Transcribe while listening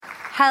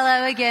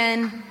Hello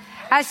again.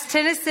 As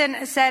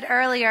Tennyson said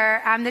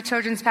earlier, I'm the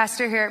children's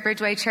pastor here at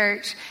Bridgeway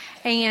Church,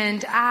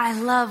 and I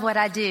love what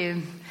I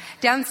do.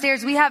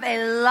 Downstairs, we have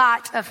a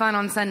lot of fun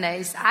on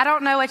Sundays. I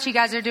don't know what you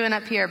guys are doing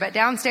up here, but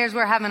downstairs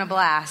we're having a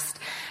blast.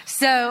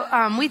 So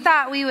we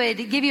thought we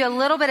would give you a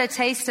little bit of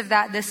taste of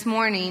that this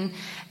morning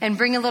and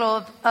bring a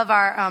little of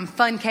our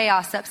fun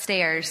chaos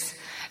upstairs.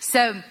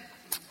 So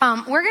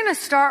we're going to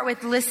start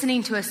with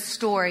listening to a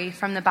story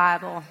from the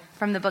Bible,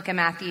 from the book of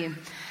Matthew.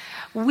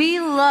 We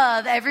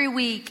love every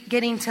week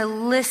getting to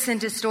listen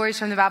to stories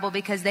from the Bible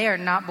because they are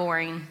not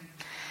boring.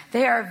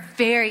 They are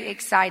very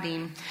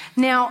exciting.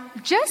 Now,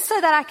 just so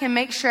that I can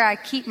make sure I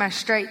keep my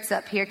straights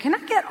up here, can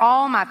I get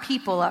all my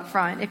people up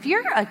front? If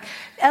you're an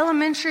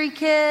elementary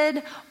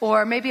kid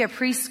or maybe a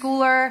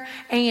preschooler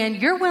and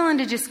you're willing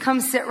to just come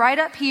sit right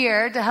up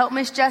here to help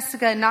Miss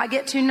Jessica not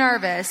get too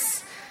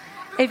nervous,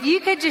 if you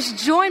could just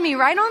join me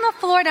right on the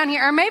floor down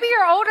here, or maybe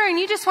you're older and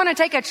you just want to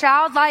take a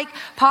childlike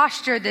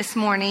posture this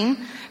morning,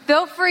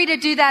 feel free to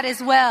do that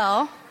as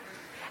well.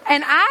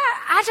 And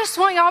I just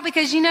want y'all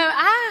because, you know,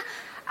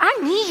 I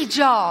need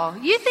y'all.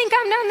 You think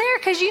I'm down there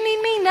because you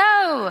need me?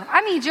 No,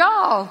 I need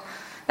y'all.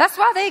 That's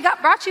why they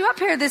brought you up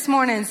here this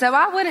morning, so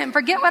I wouldn't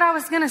forget what I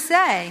was going to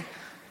say.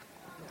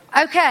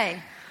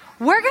 Okay,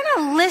 we're going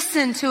to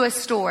listen to a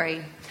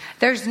story.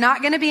 There's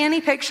not going to be any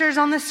pictures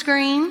on the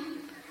screen.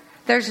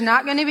 There's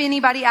not going to be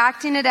anybody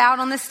acting it out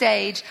on the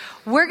stage.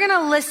 We're going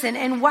to listen,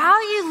 and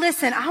while you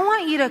listen, I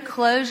want you to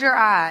close your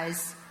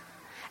eyes.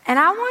 And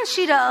I want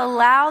you to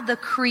allow the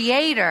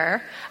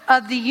creator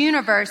of the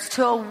universe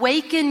to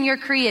awaken your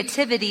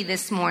creativity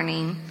this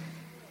morning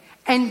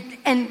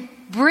and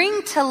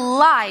bring to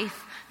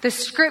life the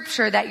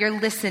scripture that you're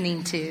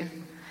listening to.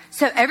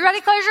 So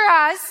everybody close your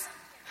eyes.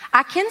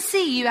 I can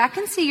see you. I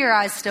can see your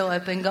eyes still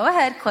open. Go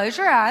ahead, close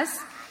your eyes.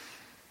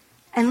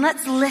 And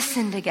let's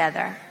listen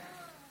together.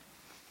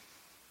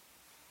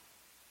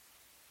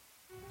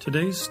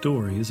 Today's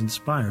story is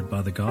inspired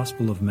by the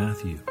Gospel of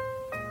Matthew.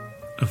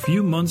 A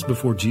few months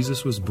before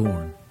Jesus was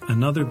born,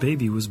 another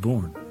baby was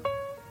born.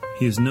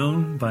 He is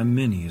known by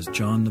many as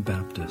John the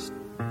Baptist.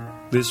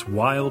 This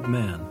wild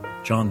man,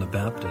 John the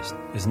Baptist,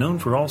 is known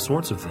for all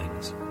sorts of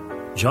things.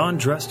 John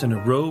dressed in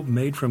a robe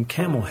made from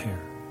camel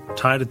hair,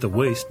 tied at the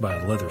waist by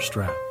a leather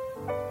strap.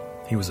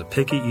 He was a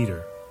picky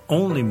eater,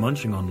 only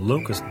munching on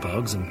locust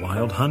bugs and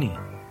wild honey.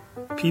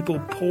 People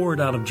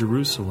poured out of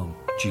Jerusalem,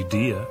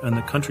 Judea, and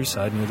the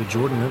countryside near the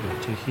Jordan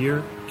River to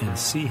hear and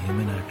see him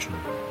in action.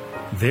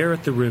 There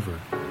at the river,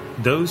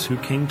 those who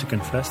came to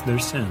confess their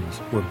sins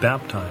were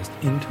baptized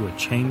into a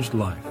changed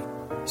life.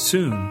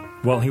 Soon,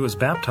 while he was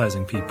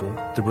baptizing people,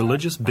 the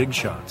religious big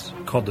shots,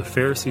 called the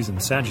Pharisees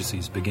and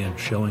Sadducees, began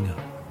showing up.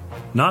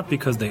 Not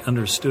because they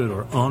understood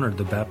or honored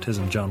the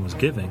baptism John was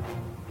giving,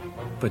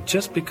 but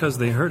just because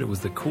they heard it was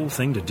the cool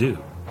thing to do.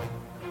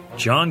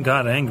 John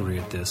got angry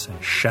at this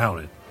and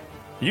shouted,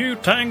 "You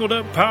tangled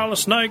up pile of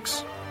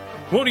snakes!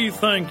 What do you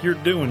think you're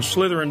doing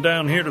slithering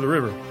down here to the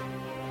river?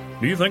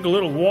 Do you think a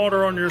little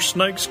water on your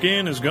snake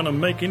skin is going to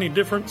make any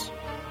difference?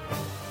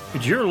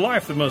 It's your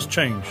life that must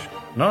change,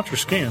 not your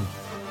skin.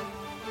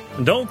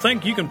 And don't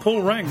think you can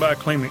pull rank by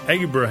claiming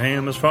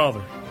Abraham as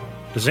father.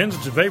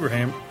 Descendants of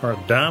Abraham are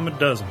a dime a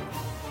dozen.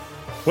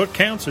 What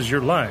counts is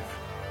your life.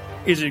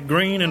 Is it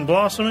green and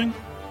blossoming?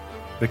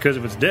 Because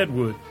if it's dead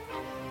wood,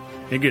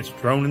 it gets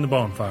thrown in the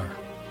bonfire.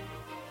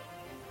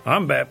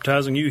 I'm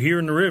baptizing you here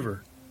in the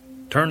river,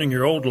 turning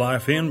your old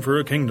life in for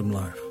a kingdom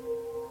life.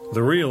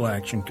 The real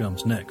action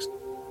comes next.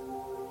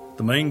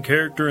 The main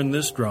character in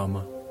this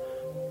drama,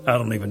 I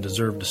don't even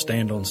deserve to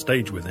stand on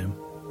stage with him,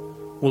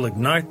 will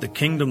ignite the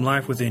kingdom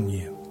life within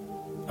you,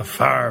 a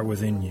fire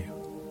within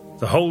you,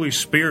 the Holy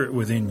Spirit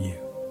within you,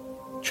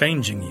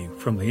 changing you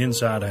from the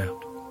inside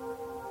out.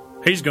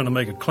 He's going to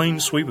make a clean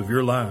sweep of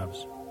your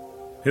lives.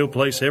 He'll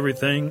place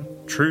everything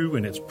true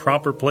in its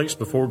proper place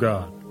before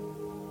God.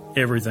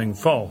 Everything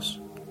false,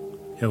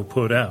 he'll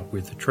put out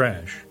with the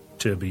trash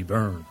to be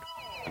burned.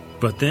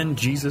 But then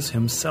Jesus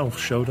himself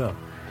showed up.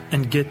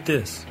 And get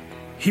this,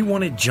 he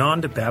wanted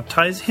John to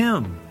baptize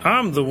him.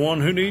 I'm the one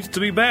who needs to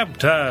be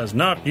baptized,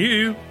 not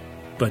you.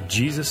 But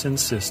Jesus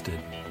insisted.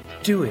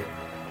 Do it.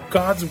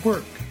 God's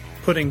work,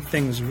 putting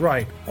things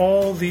right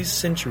all these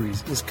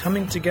centuries, is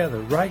coming together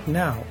right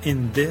now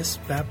in this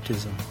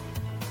baptism.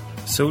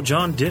 So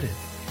John did it.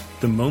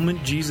 The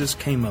moment Jesus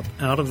came up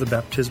out of the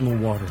baptismal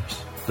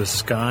waters, the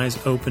skies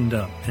opened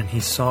up and he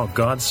saw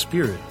God's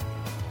Spirit.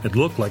 It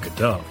looked like a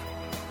dove,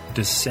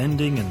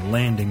 descending and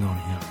landing on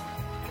him,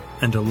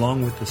 and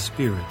along with the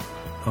Spirit,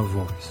 a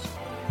voice.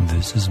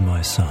 This is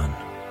my Son,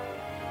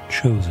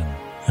 chosen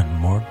and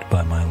marked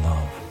by my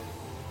love,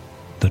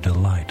 the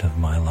delight of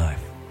my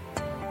life.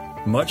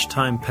 Much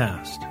time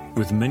passed,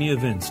 with many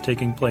events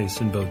taking place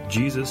in both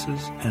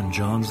Jesus's and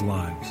John's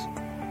lives.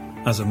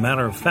 As a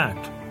matter of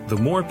fact, the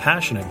more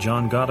passionate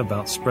John got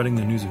about spreading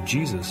the news of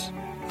Jesus,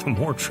 the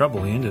more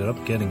trouble he ended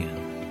up getting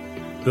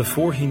in.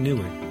 Before he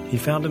knew it, he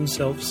found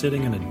himself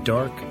sitting in a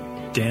dark,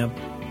 damp,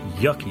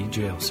 yucky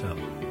jail cell.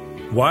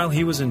 While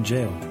he was in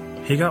jail,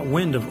 he got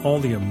wind of all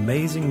the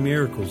amazing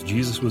miracles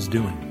Jesus was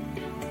doing.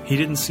 He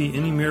didn't see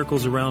any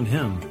miracles around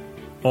him.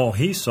 All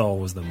he saw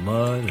was the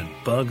mud and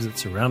bugs that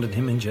surrounded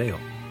him in jail.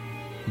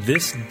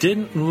 This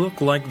didn't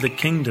look like the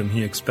kingdom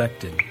he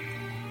expected.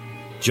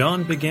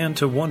 John began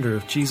to wonder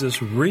if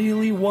Jesus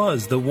really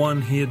was the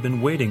one he had been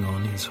waiting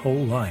on his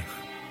whole life.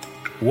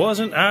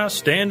 Wasn't I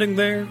standing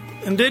there,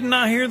 and didn't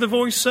I hear the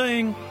voice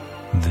saying,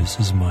 "This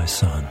is my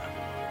son,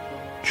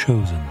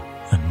 chosen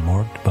and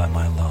marked by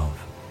my love,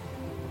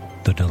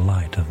 the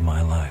delight of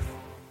my life.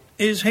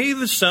 Is he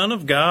the Son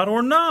of God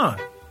or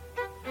not?"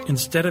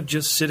 Instead of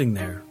just sitting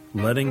there,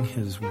 letting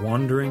his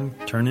wondering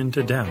turn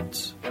into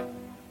doubts,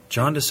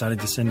 John decided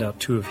to send out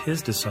 2 of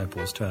his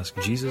disciples to ask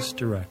Jesus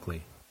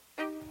directly.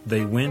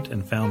 They went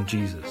and found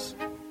Jesus.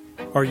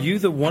 "Are you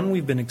the one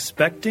we've been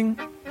expecting,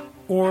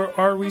 or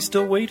are we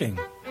still waiting?"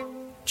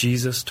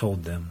 Jesus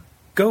told them,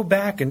 "Go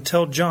back and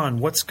tell John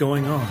what's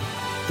going on.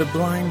 The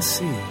blind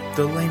see,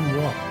 the lame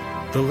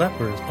walk, the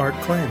lepers are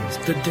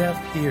cleansed, the deaf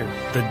hear,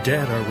 the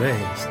dead are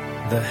raised.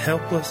 The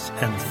helpless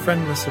and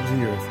friendless of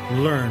the earth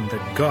learn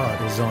that God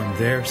is on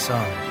their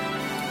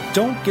side.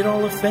 Don't get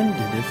all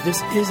offended if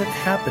this isn't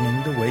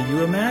happening the way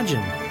you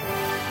imagine.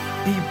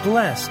 Be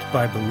blessed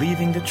by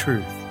believing the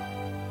truth."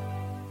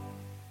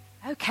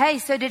 Okay,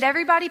 so did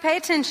everybody pay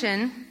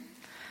attention?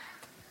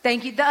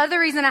 Thank you. The other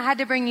reason I had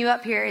to bring you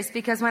up here is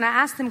because when I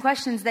ask them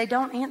questions, they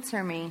don't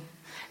answer me.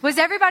 Was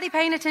everybody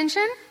paying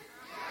attention?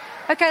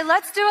 Okay,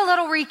 let's do a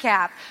little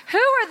recap. Who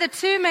are the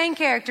 2 main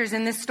characters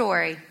in this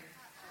story?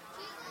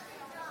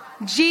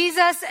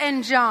 Jesus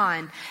and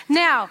John.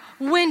 Now,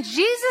 when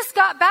Jesus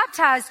got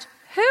baptized,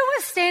 who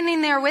was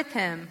standing there with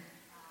him?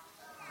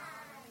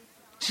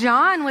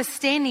 John was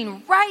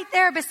standing right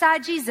there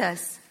beside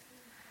Jesus.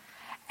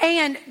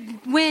 And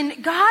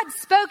when God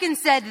spoke and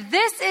said,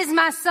 "This is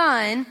my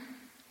son,"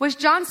 was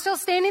John still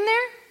standing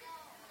there?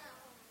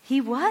 He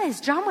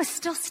was. John was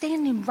still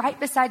standing right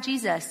beside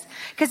Jesus.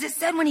 Because it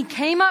said when he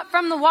came up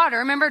from the water,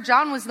 remember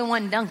John was the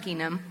one dunking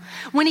him.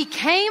 When he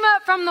came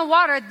up from the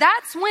water,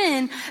 that's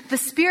when the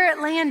Spirit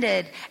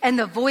landed and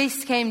the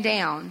voice came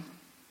down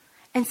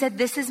and said,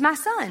 "This is my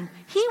son."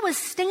 He was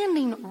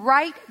standing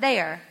right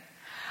there.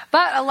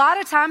 But a lot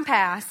of time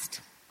passed,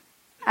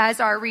 as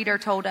our reader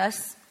told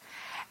us,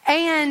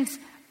 and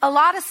a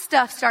lot of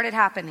stuff started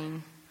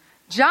happening.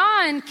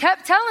 John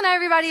kept telling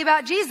everybody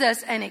about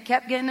Jesus, and it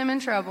kept getting him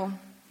in trouble.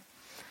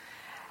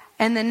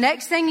 And the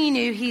next thing he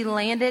knew, he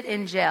landed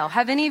in jail.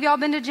 Have any of y'all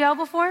been to jail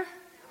before?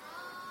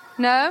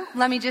 No?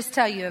 Let me just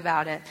tell you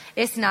about it.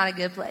 It's not a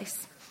good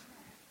place.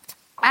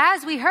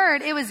 As we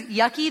heard, it was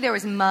yucky. There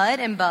was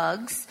mud and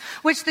bugs,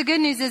 which the good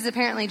news is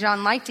apparently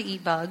John liked to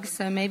eat bugs,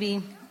 so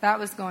maybe that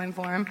was going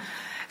for him.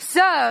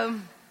 So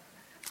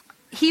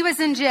he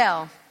was in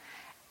jail,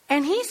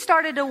 and he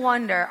started to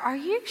wonder, are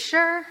you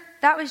sure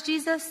that was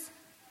Jesus?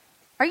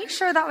 Are you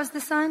sure that was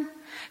the Son?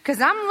 Because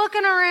I'm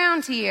looking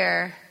around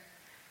here,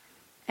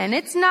 and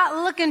it's not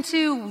looking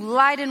too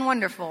light and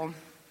wonderful.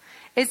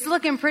 It's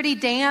looking pretty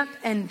damp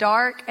and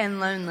dark and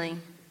lonely.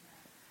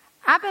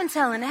 I've been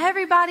telling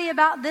everybody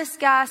about this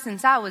guy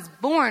since I was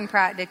born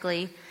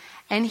practically.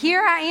 And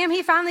here I am,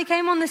 he finally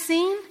came on the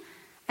scene,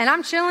 and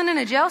I'm chilling in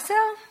a jail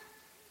cell?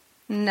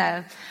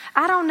 No,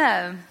 I don't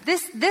know.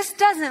 This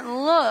doesn't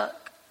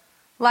look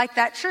like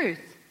that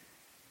truth.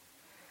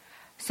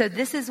 So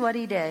this is what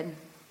he did.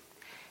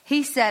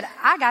 He said,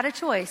 I got a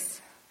choice.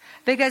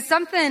 Because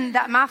something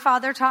that my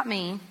father taught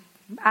me,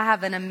 I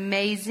have an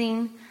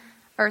amazing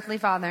earthly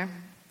father.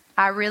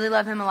 I really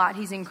love him a lot.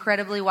 He's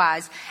incredibly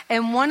wise.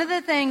 And one of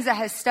the things that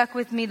has stuck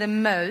with me the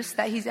most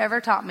that he's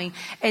ever taught me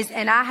is,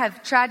 and I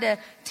have tried to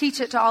teach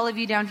it to all of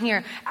you down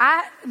here,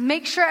 I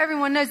make sure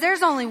everyone knows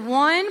there's only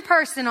one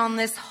person on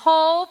this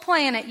whole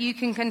planet you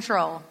can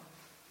control.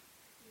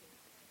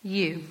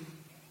 You.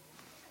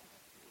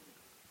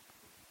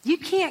 You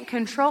can't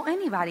control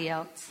anybody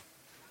else.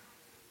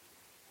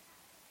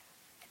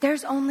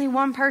 There's only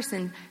one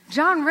person.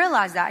 John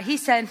realized that. He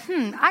said,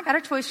 I got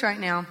a choice right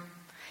now.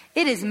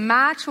 It is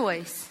my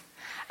choice.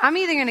 I'm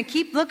either going to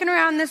keep looking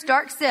around this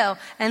dark cell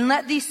and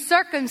let these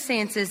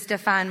circumstances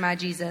define my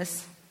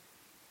Jesus,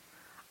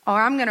 or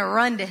I'm going to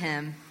run to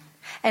him.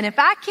 And if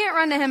I can't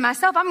run to him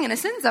myself, I'm going to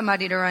send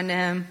somebody to run to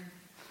him.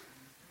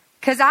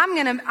 Because I'm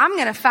going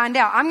to find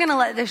out. I'm going to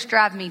let this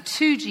drive me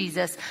to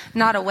Jesus,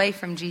 not away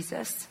from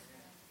Jesus.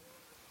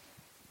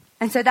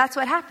 And so that's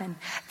what happened.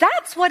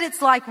 That's what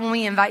it's like when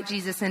we invite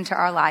Jesus into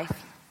our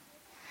life.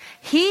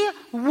 He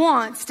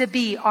wants to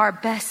be our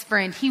best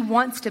friend. He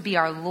wants to be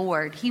our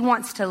Lord. He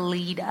wants to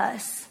lead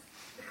us.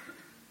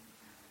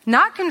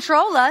 Not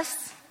control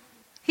us.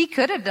 He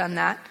could have done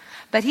that.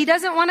 But he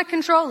doesn't want to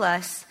control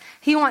us.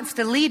 He wants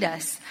to lead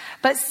us.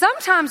 But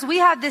sometimes we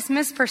have this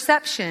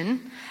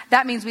misperception.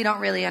 That means we don't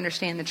really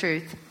understand the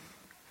truth.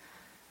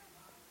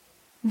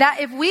 That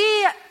if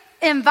we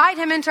invite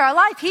him into our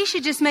life, he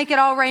should just make it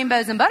all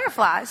rainbows and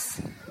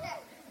butterflies.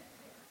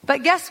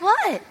 But guess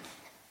what?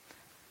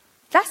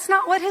 That's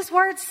not what his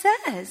word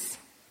says.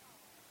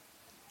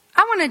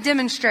 I want to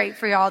demonstrate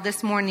for y'all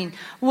this morning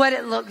what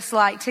it looks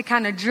like to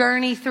kind of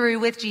journey through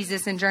with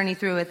Jesus and journey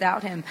through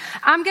without him.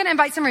 I'm going to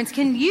invite some friends.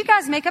 Can you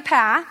guys make a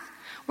path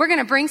We're going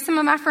to bring some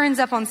of my friends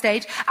up on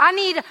stage. I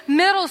need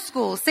middle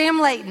school, Sam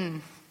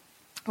Layton.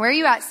 Where are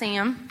you at,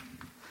 Sam?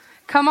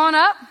 Come on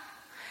up.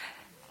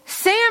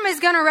 Sam is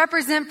going to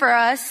represent for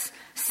us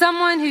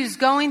someone who's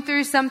going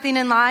through something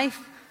in life,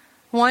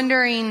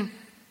 wondering,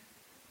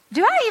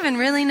 do I even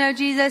really know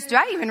Jesus? Do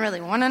I even really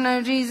want to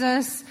know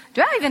Jesus?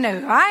 Do I even know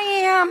who I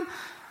am?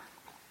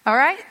 All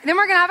right. Then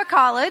we're going to have a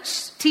college,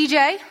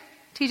 TJ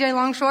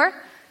Longshore.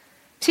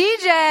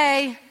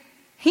 TJ,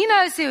 he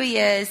knows who he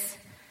is.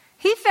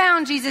 He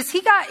found Jesus.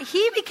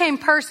 He became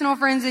personal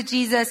friends with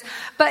Jesus.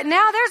 But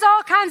now there's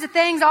all kinds of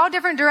things, all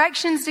different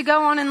directions to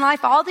go on in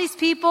life. All these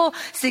people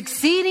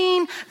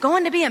succeeding,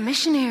 going to be a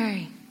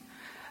missionary,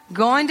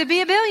 going to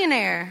be a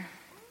billionaire.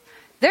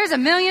 There's a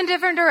million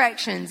different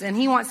directions, and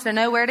he wants to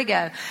know where to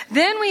go.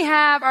 Then we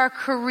have our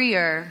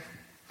career.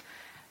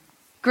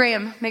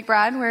 Graham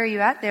McBride, where are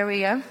you at? There we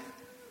go.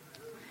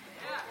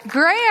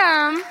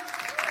 Graham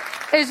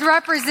is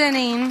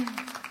representing,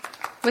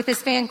 with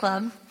his fan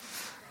club,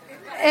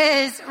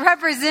 is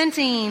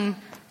representing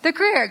the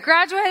career.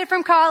 Graduated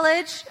from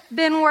college,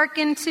 been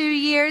working 2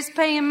 years,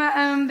 paying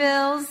my own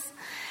bills.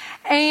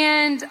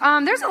 And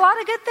there's a lot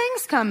of good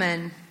things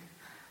coming.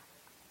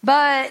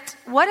 But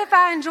what if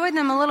I enjoyed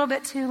them a little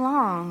bit too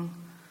long?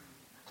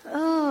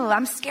 Oh,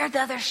 I'm scared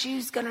the other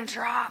shoe's going to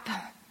drop.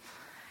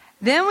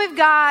 Then we've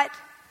got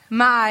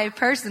my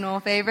personal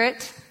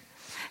favorite,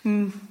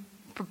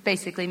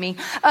 basically me,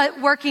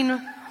 working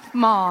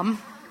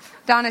mom,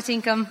 Donna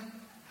Tinkham.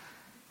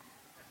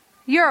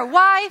 You're a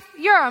wife,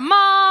 you're a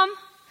mom,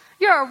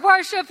 you're a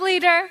worship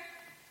leader.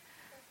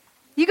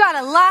 You got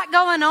a lot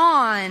going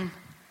on,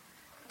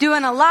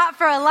 doing a lot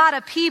for a lot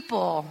of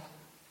people.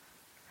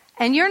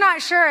 And you're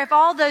not sure if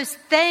all those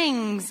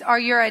things are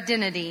your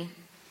identity.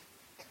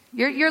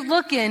 You're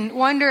looking,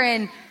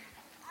 wondering,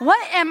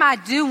 what am I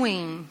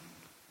doing?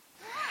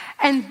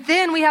 And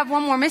then we have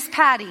one more, Miss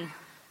Patty.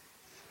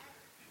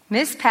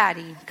 Miss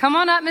Patty. Come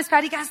on up, Miss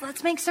Patty. Guys,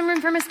 let's make some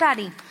room for Miss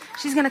Patty.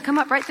 She's going to come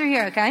up right through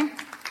here, okay?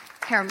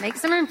 Here, make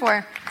some room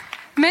for her.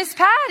 Miss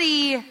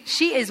Patty,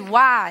 she is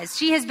wise.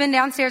 She has been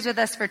downstairs with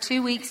us for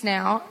 2 weeks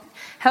now,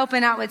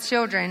 helping out with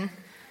children.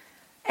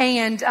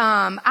 And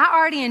I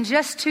already, in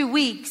just 2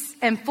 weeks,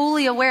 am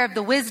fully aware of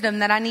the wisdom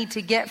that I need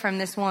to get from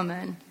this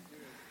woman.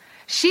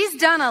 She's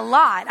done a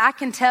lot. I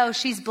can tell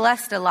she's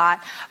blessed a lot.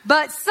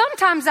 But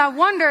sometimes I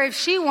wonder if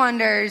she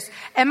wonders,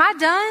 am I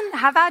done?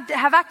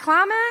 Have I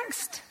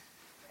climaxed?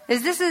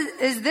 Is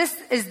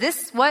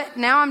this what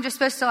now I'm just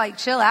supposed to like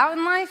chill out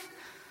in life?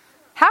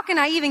 How can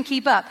I even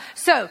keep up?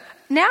 So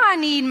now I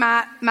need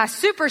my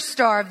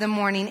superstar of the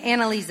morning,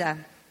 Annalisa.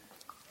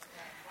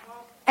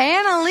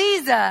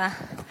 Annalisa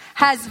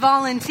has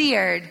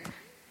volunteered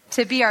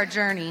to be our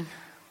journey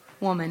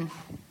woman.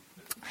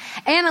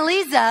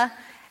 Annalisa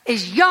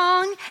is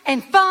young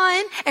and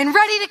fun and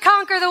ready to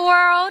conquer the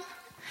world.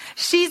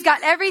 She's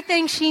got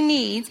everything she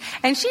needs,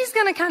 and she's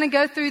going to kind of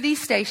go through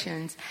these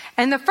stations.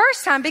 And the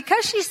first time,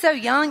 because she's so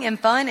young and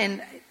fun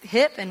and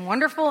hip and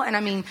wonderful, and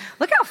I mean,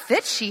 look how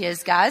fit she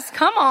is, guys.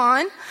 Come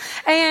on.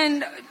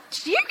 And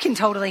you can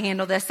totally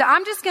handle this. So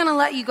I'm just going to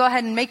let you go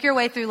ahead and make your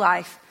way through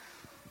life.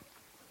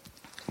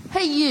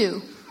 Hey,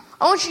 you.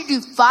 I want you to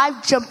do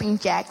 5 jumping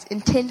jacks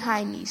and 10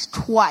 high knees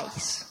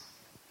twice.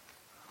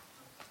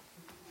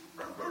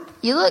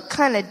 You look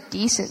kind of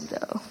decent,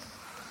 though.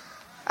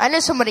 I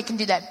know somebody can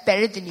do that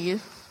better than you.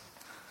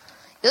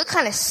 You look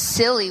kind of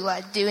silly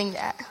while doing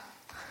that.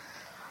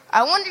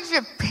 I wonder if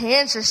your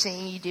parents are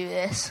seeing you do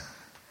this.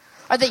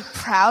 Are they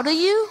proud of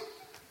you?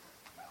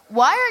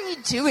 Why are you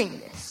doing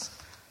this?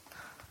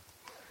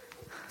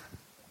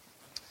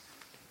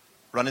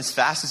 Run as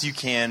fast as you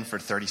can for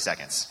 30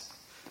 seconds.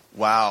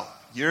 Wow,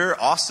 you're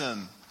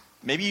awesome.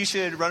 Maybe you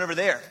should run over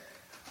there.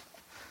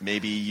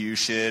 Maybe you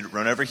should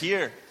run over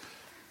here.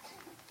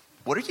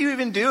 What are you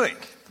even doing?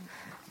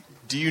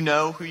 Do you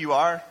know who you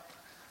are?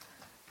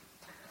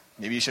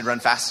 Maybe you should run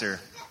faster.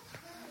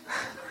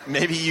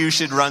 Maybe you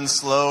should run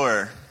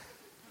slower.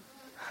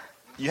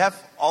 You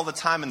have all the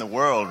time in the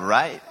world,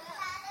 right?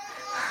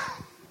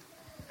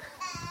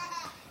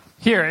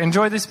 Here,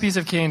 enjoy this piece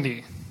of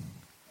candy.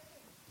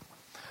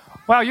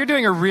 Wow, you're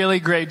doing a really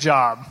great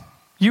job.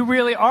 You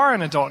really are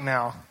an adult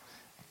now.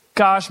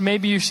 Gosh,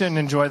 maybe you shouldn't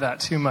enjoy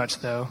that too much,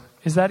 though.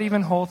 Is that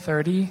even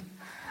Whole30?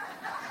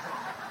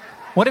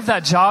 What if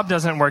that job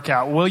doesn't work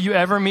out? Will you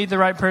ever meet the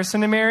right person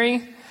to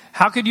marry?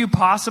 How could you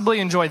possibly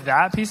enjoy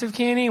that piece of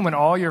candy when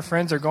all your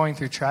friends are going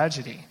through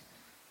tragedy?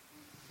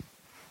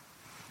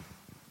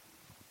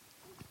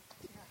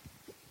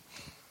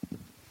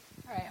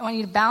 All right, I want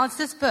you to balance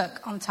this book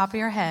on the top of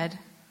your head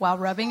while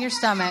rubbing your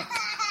stomach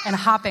and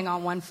hopping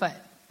on one foot.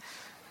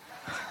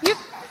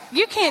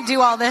 You can't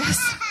do all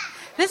this.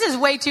 This is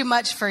way too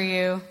much for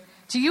you.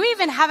 Do you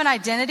even have an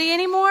identity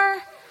anymore?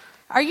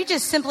 Are you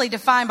just simply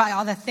defined by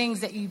all the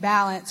things that you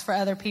balance for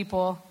other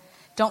people?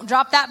 Don't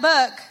drop that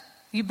book.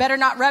 You better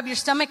not rub your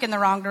stomach in the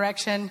wrong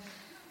direction.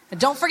 And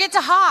don't forget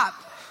to hop.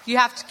 You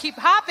have to keep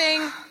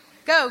hopping.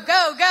 Go,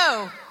 go,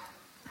 go.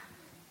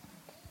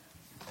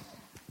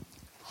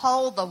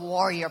 Hold the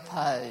warrior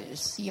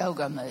pose,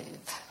 yoga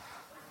move.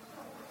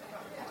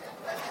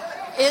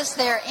 Is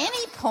there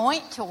any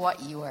point to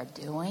what you are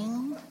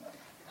doing?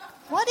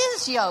 What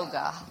is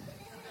yoga?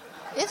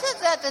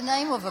 Isn't that the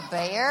name of a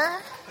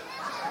bear?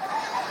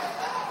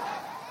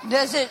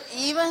 Does it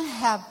even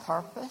have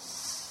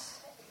purpose?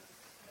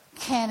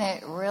 Can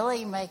it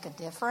really make a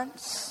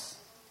difference?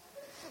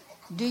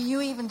 Do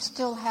you even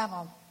still have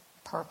a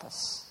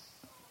purpose?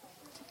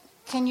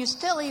 Can you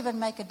still even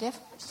make a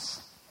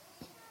difference?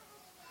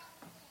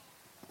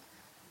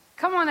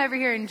 Come on over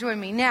here and join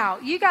me. Now,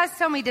 you guys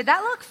tell me, did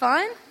that look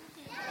fun?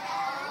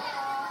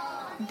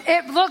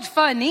 It looked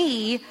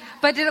funny,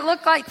 but did it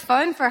look like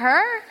fun for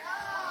her?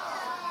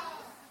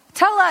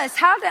 Tell us,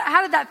 how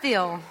did that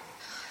feel?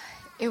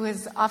 It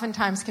was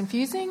oftentimes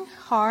confusing,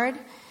 hard,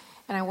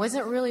 and I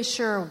wasn't really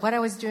sure what I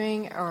was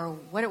doing or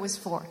what it was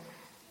for.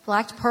 It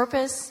lacked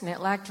purpose, and it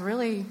lacked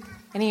really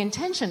any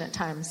intention at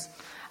times.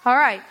 All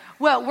right.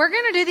 Well, we're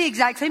going to do the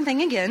exact same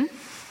thing again.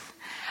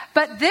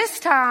 But this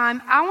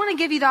time, I want to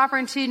give you the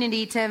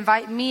opportunity to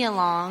invite me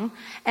along,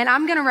 and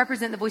I'm going to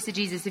represent the voice of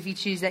Jesus if you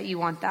choose that you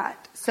want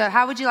that. So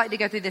how would you like to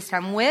go through this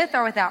time, with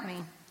or without me?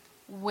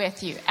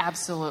 With you,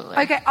 absolutely.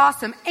 Okay,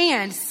 awesome.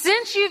 And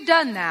since you've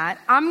done that,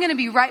 I'm going to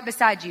be right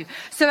beside you.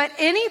 So at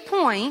any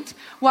point,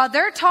 while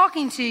they're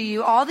talking to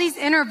you, all these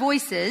inner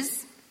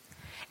voices,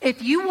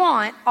 if you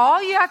want,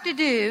 all you have to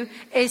do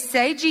is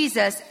say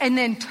Jesus and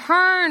then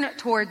turn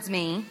towards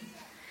me.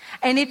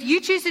 And if you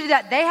choose to do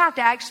that, they have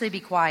to actually be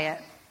quiet.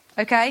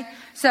 Okay?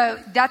 So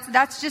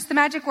that's just the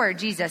magic word,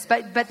 Jesus.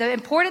 But the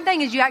important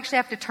thing is you actually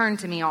have to turn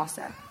to me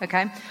also.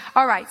 Okay?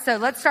 All right. So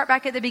let's start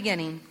back at the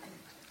beginning.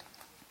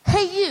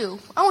 Hey, you.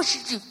 I want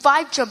you to do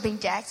 5 jumping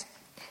jacks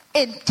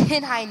and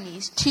 10 high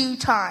knees 2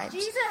 times.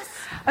 Jesus.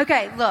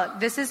 Okay,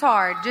 look, this is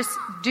hard. Just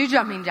do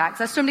jumping jacks.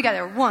 Let's do them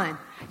together. 1.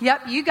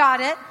 Yep, you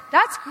got it.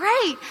 That's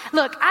great.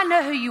 Look, I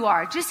know who you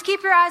are. Just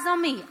keep your eyes on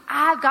me.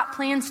 I've got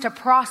plans to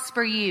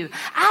prosper you.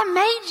 I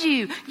made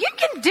you. You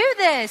can do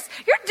this.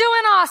 You're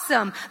doing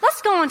awesome.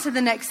 Let's go on to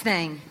the next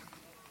thing.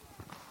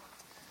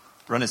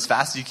 Run as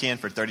fast as you can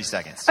for 30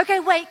 seconds. Okay,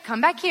 wait.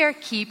 Come back here.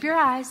 Keep your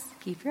eyes.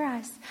 Keep your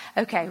eyes.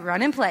 Okay,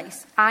 run in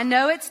place. I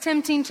know it's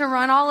tempting to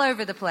run all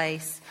over the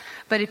place,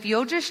 but if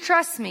you'll just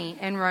trust me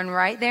and run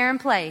right there in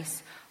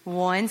place,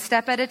 1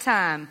 step at a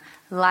time.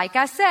 Like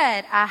I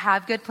said, I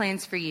have good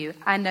plans for you.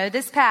 I know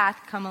this path.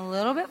 Come a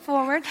little bit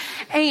forward.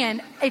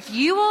 And if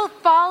you will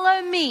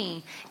follow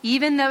me,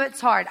 even though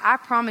it's hard, I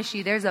promise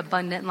you there's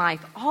abundant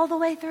life all the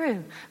way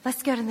through.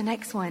 Let's go to the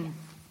next one.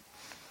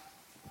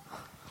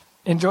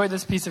 Enjoy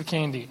this piece of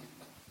candy.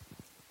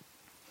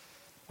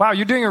 Wow,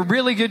 you're doing a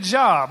really good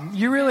job.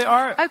 You really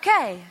are.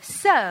 Okay,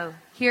 so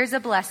here's a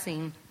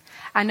blessing.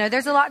 I know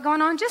there's a lot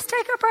going on. Just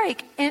take a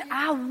break. And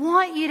I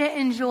want you to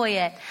enjoy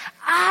it.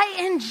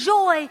 I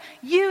enjoy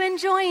you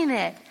enjoying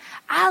it.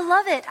 I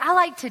love it. I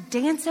like to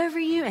dance over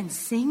you and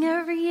sing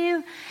over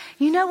you.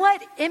 You know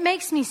what? It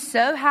makes me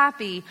so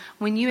happy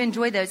when you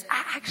enjoy those.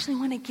 I actually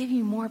want to give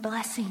you more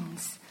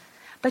blessings.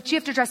 But you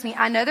have to trust me.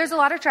 I know there's a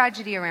lot of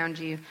tragedy around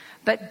you,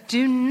 but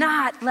do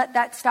not let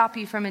that stop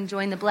you from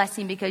enjoying the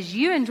blessing, because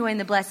you enjoying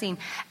the blessing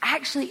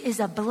actually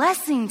is a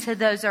blessing to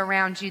those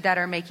around you that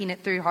are making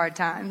it through hard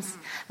times.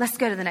 Let's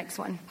go to the next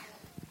one.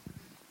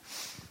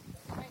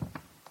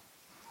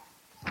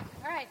 All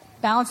right.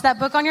 Balance that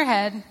book on your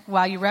head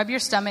while you rub your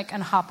stomach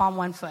and hop on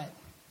 1 foot.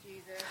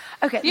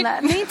 Okay,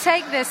 let me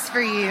take this for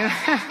you.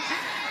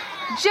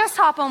 Just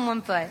hop on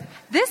 1 foot.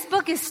 This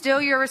book is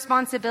still your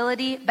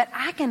responsibility, but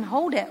I can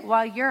hold it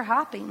while you're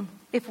hopping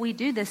if we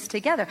do this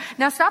together.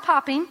 Now stop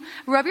hopping,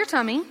 rub your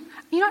tummy.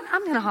 You know what?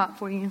 I'm going to hop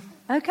for you,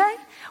 okay?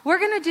 We're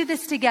going to do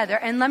this together,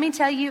 and let me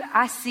tell you,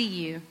 I see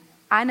you.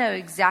 I know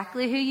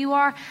exactly who you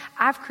are.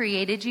 I've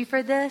created you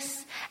for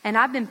this, and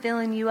I've been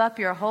filling you up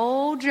your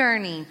whole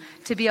journey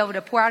to be able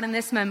to pour out in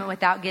this moment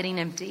without getting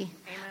empty.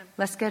 Amen.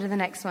 Let's go to the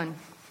next one.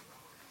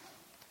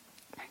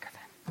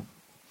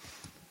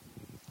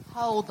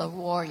 Hold the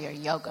warrior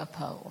yoga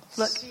pose.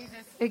 Look,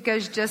 it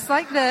goes just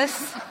like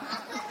this,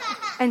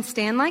 and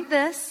stand like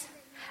this.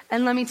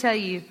 And let me tell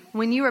you,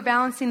 when you were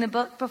balancing the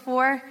book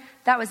before,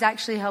 that was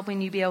actually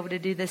helping you be able to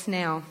do this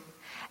now.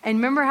 And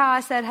remember how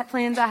I said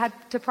plans I had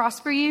to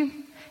prosper you?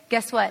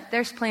 Guess what?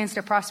 There's plans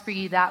to prosper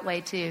you that way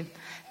too.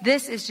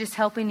 This is just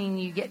helping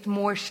you get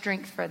more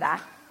strength for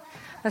that.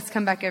 Let's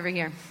come back over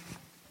here.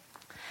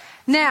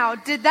 Now,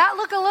 did that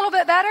look a little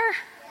bit better?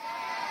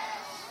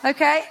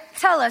 Okay,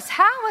 tell us,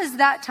 how was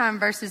that time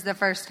versus the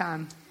first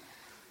time?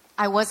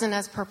 I wasn't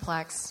as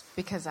perplexed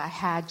because I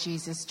had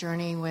Jesus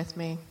journeying with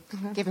me,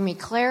 giving me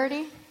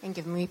clarity and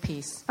giving me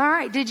peace. All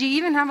right, did you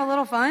even have a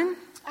little fun?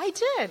 I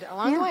did.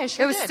 Along the way, I sure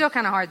did. It was still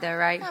kind of hard though,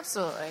 right?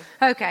 Absolutely.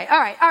 Okay, all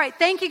right.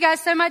 Thank you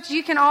guys so much.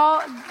 You can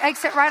all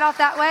exit right off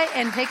that way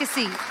and take a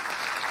seat.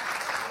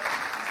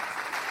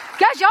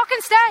 Guys, y'all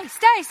can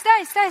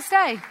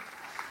stay.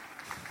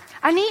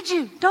 I need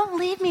you. Don't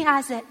leave me,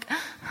 Isaac.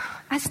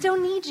 I still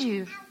need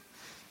you.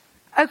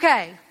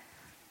 Okay.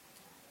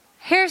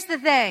 Here's the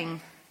thing.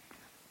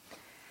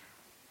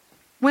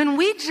 When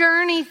we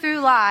journey through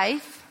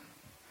life,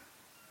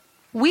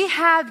 we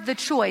have the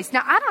choice.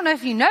 Now, I don't know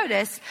if you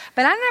noticed,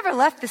 but I never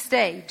left the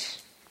stage.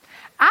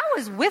 I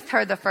was with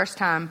her the first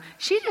time.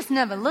 She just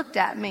never looked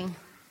at me.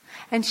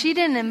 And she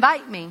didn't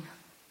invite me.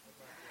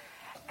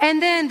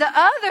 And then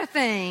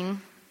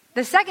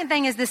the second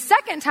thing is the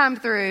second time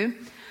through,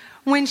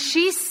 when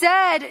she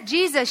said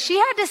Jesus, she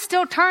had to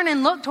still turn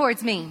and look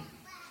towards me.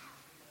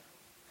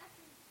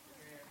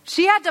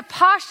 She had to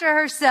posture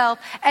herself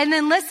and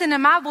then listen to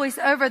my voice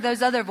over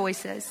those other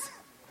voices.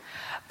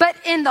 But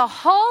in the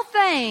whole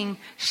thing,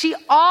 she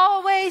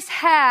always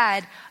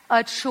had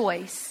a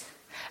choice.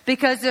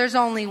 Because there's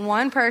only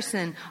one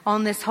person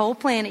on this whole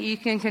planet you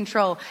can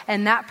control.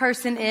 And that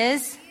person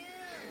is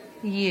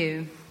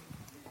you.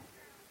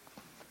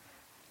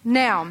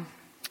 Now,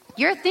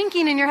 you're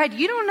thinking in your head,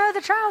 you don't know the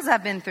trials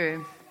I've been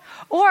through.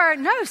 Or,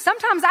 no,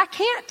 sometimes I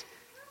can't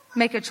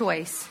make a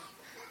choice.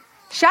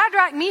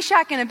 Shadrach,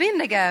 Meshach, and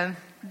Abednego,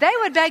 they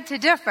would beg to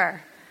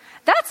differ.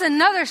 That's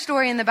another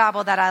story in the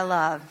Bible that I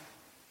love.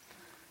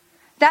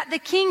 That the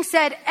king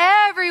said,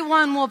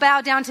 everyone will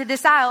bow down to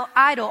this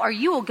idol or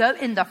you will go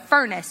in the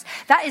furnace.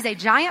 That is a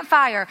giant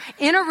fire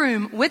in a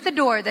room with a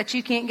door that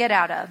you can't get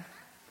out of.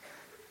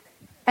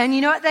 And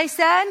you know what they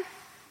said?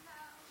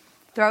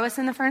 Throw us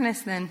in the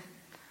furnace then.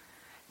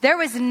 There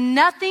was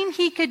nothing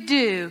he could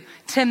do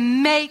to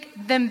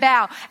make them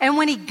bow. And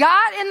when he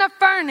got in the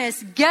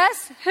furnace,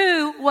 guess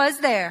who was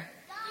there?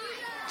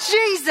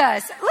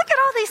 Jesus. Look at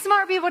all these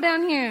smart people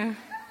down here.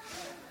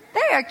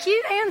 They are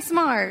cute and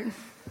smart.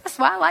 That's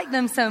why I like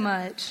them so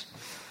much.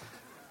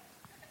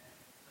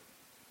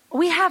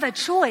 We have a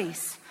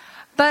choice.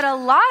 But a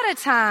lot of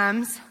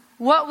times,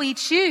 what we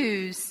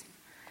choose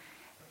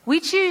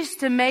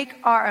to make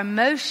our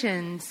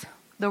emotions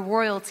the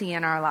royalty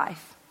in our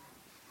life.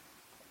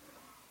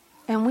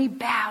 And we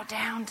bow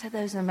down to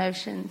those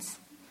emotions.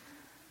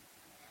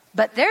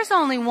 But there's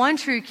only one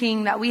true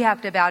king that we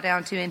have to bow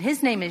down to, and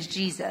his name is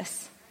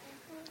Jesus.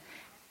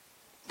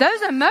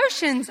 Those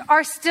emotions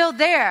are still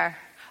there.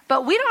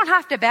 But we don't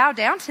have to bow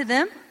down to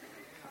them.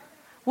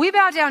 We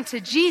bow down to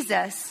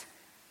Jesus.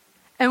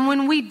 And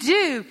when we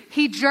do,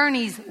 he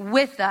journeys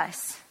with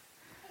us.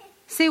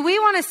 See, we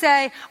want to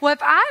say, well,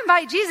 if I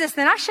invite Jesus,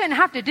 then I shouldn't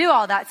have to do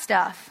all that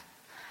stuff.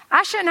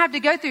 I shouldn't have to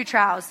go through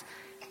trials.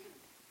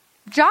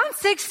 John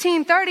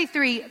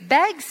 16:33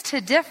 begs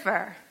to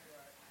differ.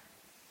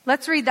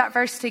 Let's read that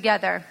verse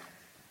together.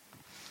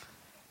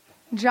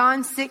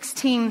 John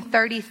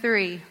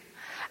 16:33.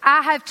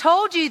 I have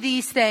told you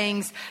these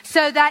things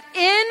so that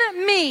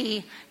in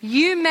me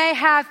you may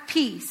have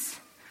peace.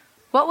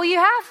 What will you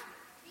have?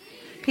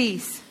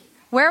 Peace.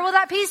 Where will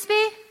that peace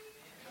be?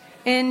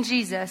 In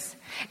Jesus.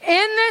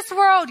 In this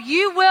world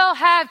you will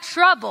have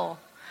trouble.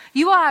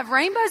 You will have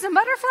rainbows and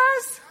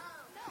butterflies?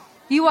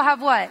 You will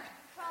have what?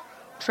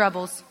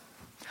 Troubles.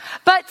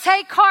 But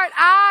take heart,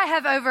 I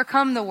have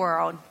overcome the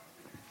world.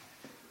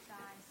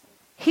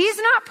 He's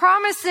not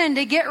promising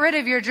to get rid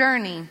of your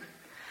journey.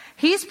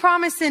 He's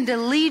promising to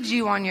lead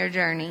you on your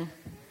journey.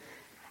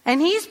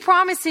 And he's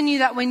promising you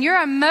that when your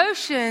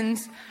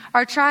emotions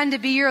are trying to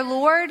be your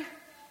Lord,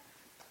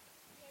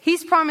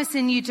 he's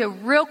promising you to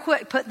real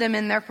quick put them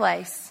in their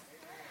place.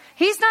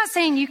 He's not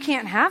saying you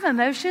can't have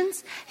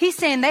emotions. He's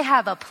saying they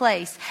have a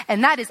place,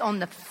 and that is on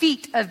the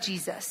feet of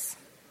Jesus.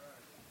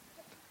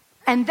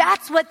 And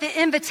that's what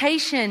the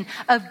invitation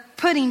of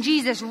putting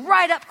Jesus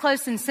right up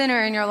close and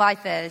center in your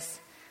life is.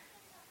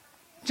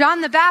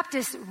 John the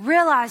Baptist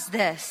realized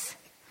this.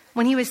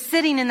 When he was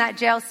sitting in that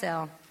jail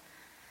cell,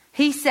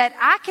 he said,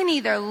 I can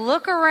either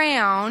look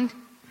around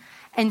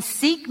and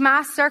seek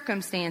my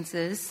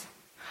circumstances,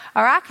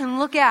 or I can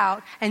look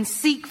out and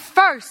seek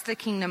first the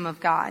kingdom of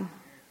God.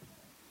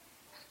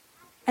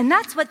 And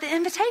that's what the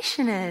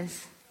invitation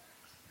is.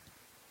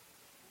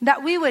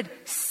 That we would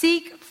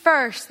seek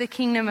first the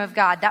kingdom of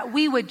God, that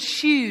we would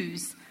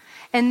choose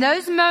in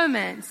those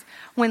moments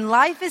when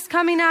life is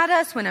coming at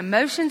us, when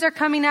emotions are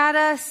coming at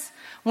us,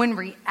 when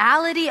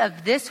reality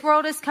of this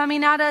world is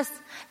coming at us,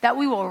 that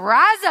we will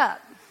rise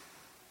up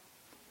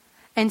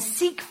and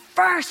seek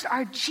first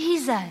our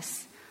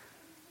Jesus.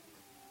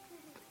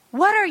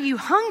 What are you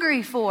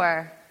hungry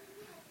for?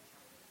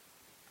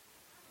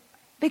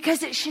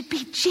 Because it should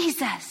be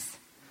Jesus.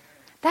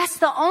 That's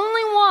the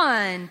only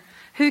one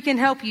who can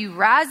help you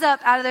rise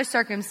up out of those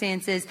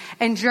circumstances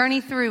and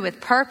journey through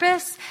with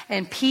purpose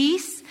and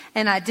peace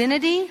and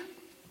identity.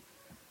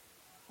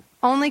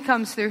 Only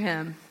comes through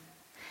him.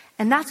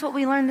 And that's what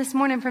we learned this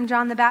morning from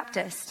John the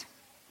Baptist.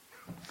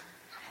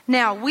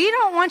 Now, we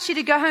don't want you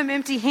to go home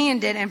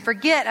empty-handed and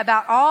forget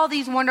about all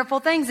these wonderful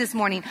things this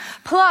morning.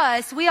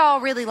 Plus, we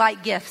all really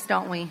like gifts,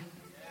 don't we?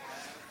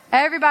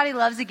 Everybody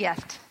loves a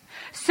gift.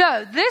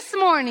 So, this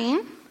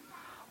morning,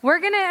 we're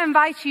going to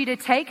invite you to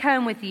take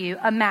home with you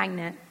a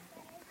magnet.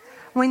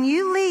 When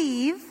you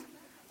leave,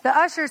 the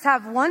ushers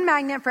have one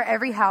magnet for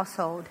every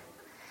household.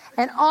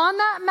 And on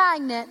that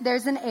magnet,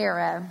 there's an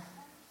arrow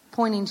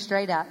pointing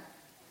straight up.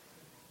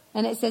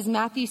 And it says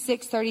Matthew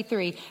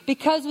 6:33.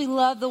 Because we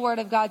love the Word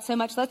of God so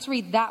much, let's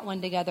read that one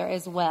together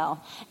as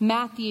well.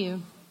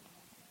 Matthew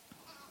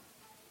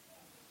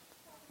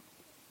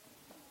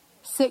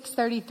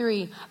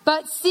 6:33.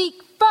 But seek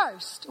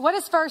first. What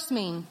does first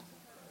mean?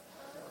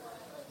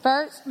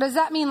 First? Does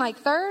that mean like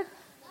third?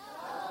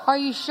 Are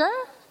you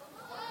sure?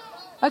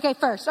 Okay,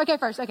 first.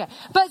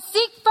 But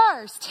seek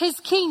first his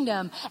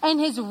kingdom and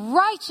his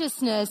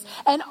righteousness,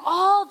 and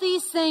all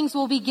these things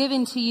will be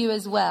given to you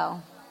as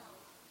well.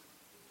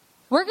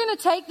 We're going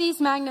to take these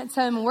magnets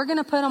home and we're going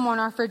to put them on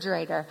our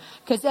refrigerator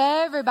because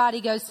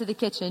everybody goes to the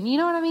kitchen. You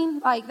know what I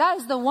mean? Like, that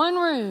is the one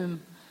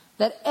room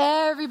that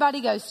everybody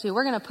goes to.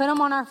 We're going to put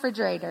them on our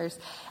refrigerators.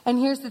 And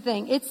here's the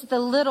thing. It's the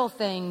little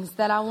things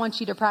that I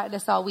want you to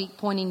practice all week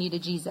pointing you to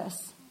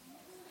Jesus.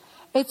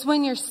 It's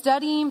when you're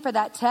studying for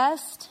that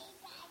test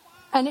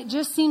and it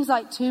just seems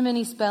like too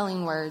many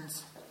spelling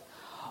words.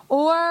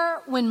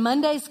 Or when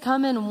Monday's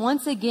coming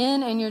once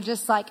again and you're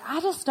just like, I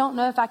just don't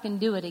know if I can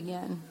do it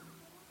again.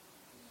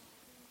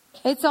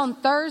 It's on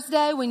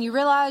Thursday when you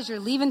realize you're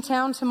leaving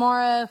town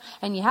tomorrow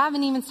and you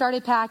haven't even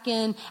started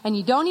packing and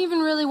you don't even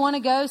really want to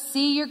go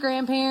see your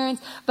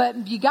grandparents,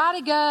 but you got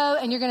to go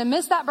and you're going to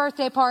miss that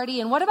birthday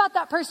party. And what about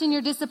that person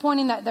you're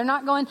disappointing that they're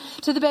not going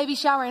to the baby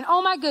shower? And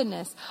oh my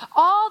goodness,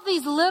 all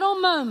these little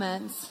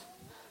moments,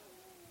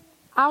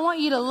 I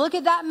want you to look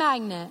at that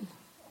magnet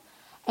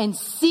and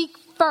seek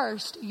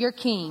first your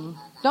king.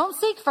 Don't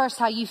seek first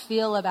how you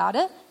feel about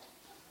it,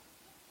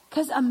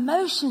 because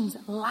emotions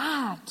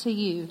lie to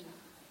you.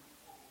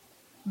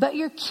 But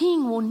your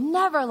king will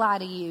never lie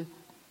to you.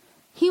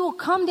 He will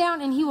come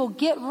down and he will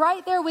get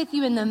right there with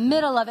you in the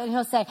middle of it. And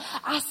he'll say,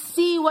 I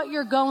see what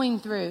you're going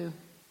through.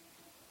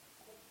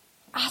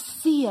 I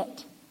see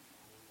it.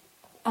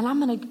 And I'm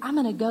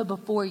going to go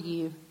before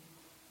you.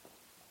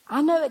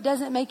 I know it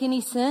doesn't make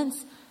any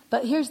sense,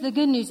 but here's the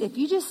good news. If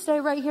you just stay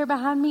right here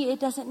behind me, it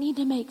doesn't need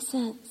to make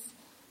sense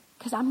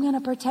because I'm going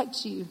to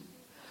protect you.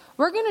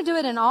 We're going to do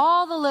it in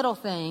all the little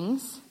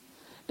things.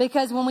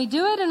 Because when we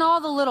do it in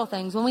all the little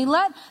things, when we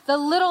let the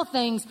little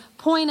things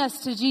point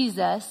us to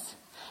Jesus,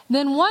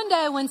 then one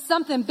day when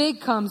something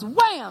big comes,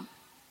 wham!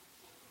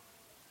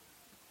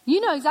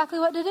 You know exactly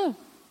what to do.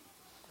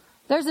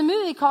 There's a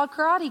movie called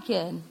Karate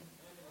Kid.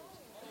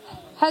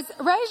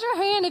 Raise your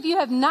hand if you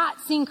have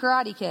not seen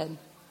Karate Kid.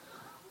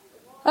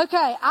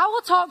 Okay, I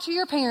will talk to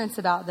your parents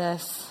about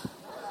this.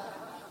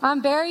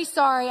 I'm very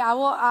sorry. I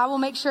will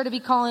make sure to be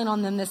calling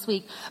on them this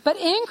week. But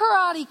in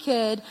Karate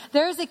Kid,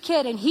 there's a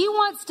kid and he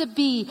wants to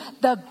be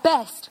the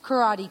best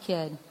Karate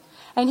Kid.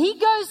 And he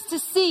goes to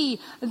see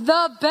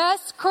the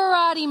best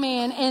karate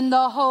man in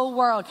the whole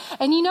world.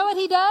 And you know what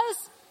he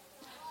does?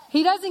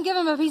 He doesn't give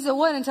him a piece of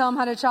wood and tell him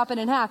how to chop it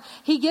in half.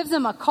 He gives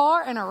him a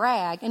car and a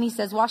rag and he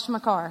says, wash my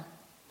car.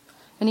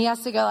 And he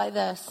has to go like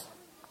this.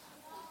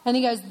 And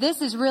he goes,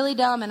 this is really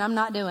dumb and I'm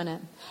not doing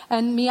it.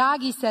 And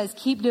Miyagi says,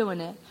 keep doing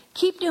it.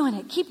 Keep doing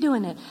it. Keep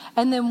doing it.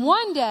 And then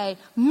one day,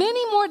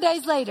 many more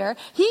days later,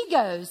 he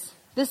goes,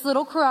 this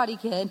little karate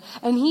kid,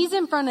 and he's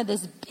in front of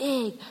this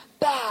big,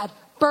 bad,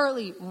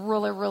 burly,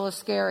 really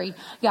scary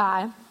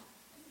guy.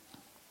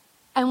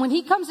 And when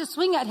he comes to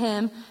swing at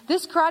him,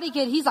 this karate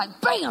kid, he's like,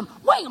 bam,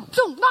 wham,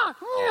 boom, knock,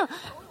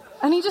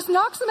 and he just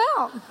knocks him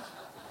out.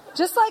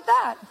 Just like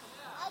that.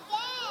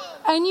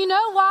 And you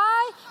know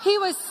why he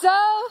was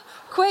so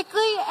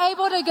quickly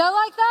able to go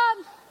like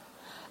that?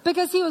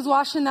 Because he was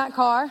washing that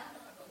car.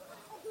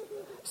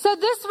 So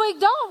this week,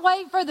 don't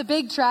wait for the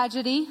big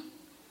tragedy.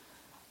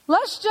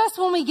 Let's just,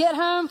 when we get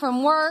home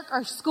from work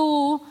or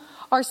school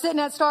or sitting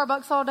at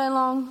Starbucks all day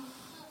long,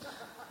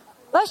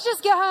 let's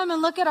just get home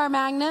and look at our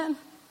magnet.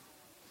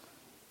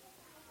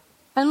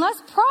 And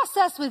let's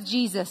process with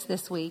Jesus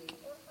this week.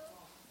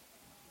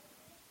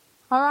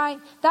 All right?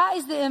 That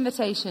is the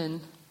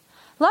invitation.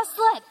 Let's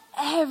let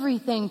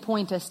everything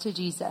point us to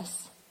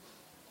Jesus.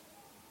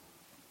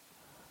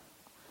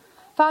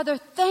 Father,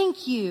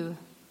 thank you.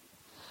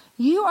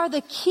 You are the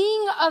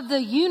King of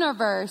the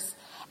universe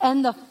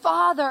and the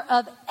Father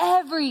of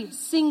every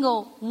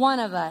single one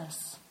of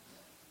us.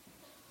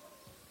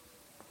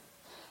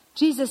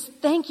 Jesus,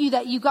 thank you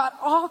that you got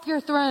off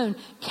your throne,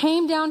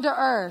 came down to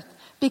earth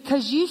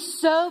because you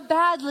so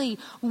badly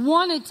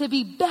wanted to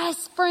be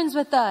best friends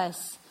with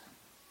us.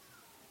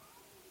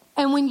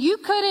 And when you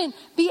couldn't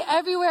be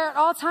everywhere at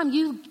all times,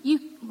 you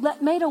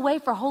made a way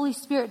for Holy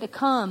Spirit to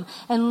come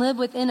and live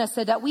within us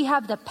so that we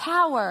have the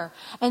power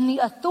and the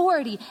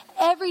authority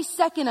every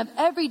second of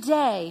every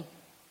day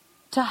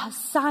to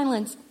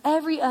silence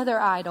every other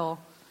idol,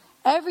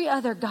 every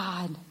other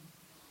God.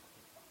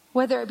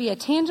 Whether it be a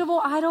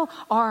tangible idol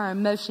or our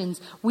emotions,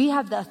 we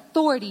have the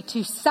authority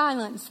to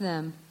silence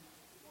them.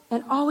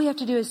 And all we have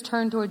to do is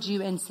turn towards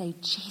you and say,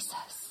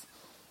 Jesus,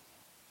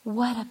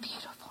 what a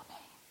beautiful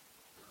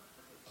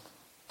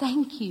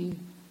thank you.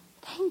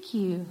 Thank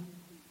you.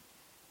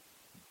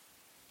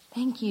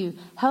 Thank you.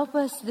 Help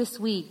us this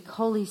week,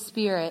 Holy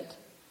Spirit.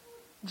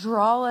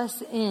 Draw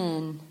us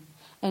in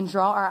and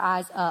draw our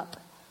eyes up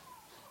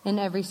in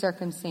every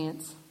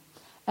circumstance.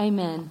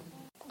 Amen.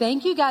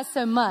 Thank you guys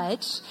so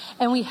much.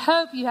 And we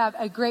hope you have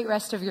a great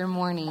rest of your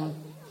morning.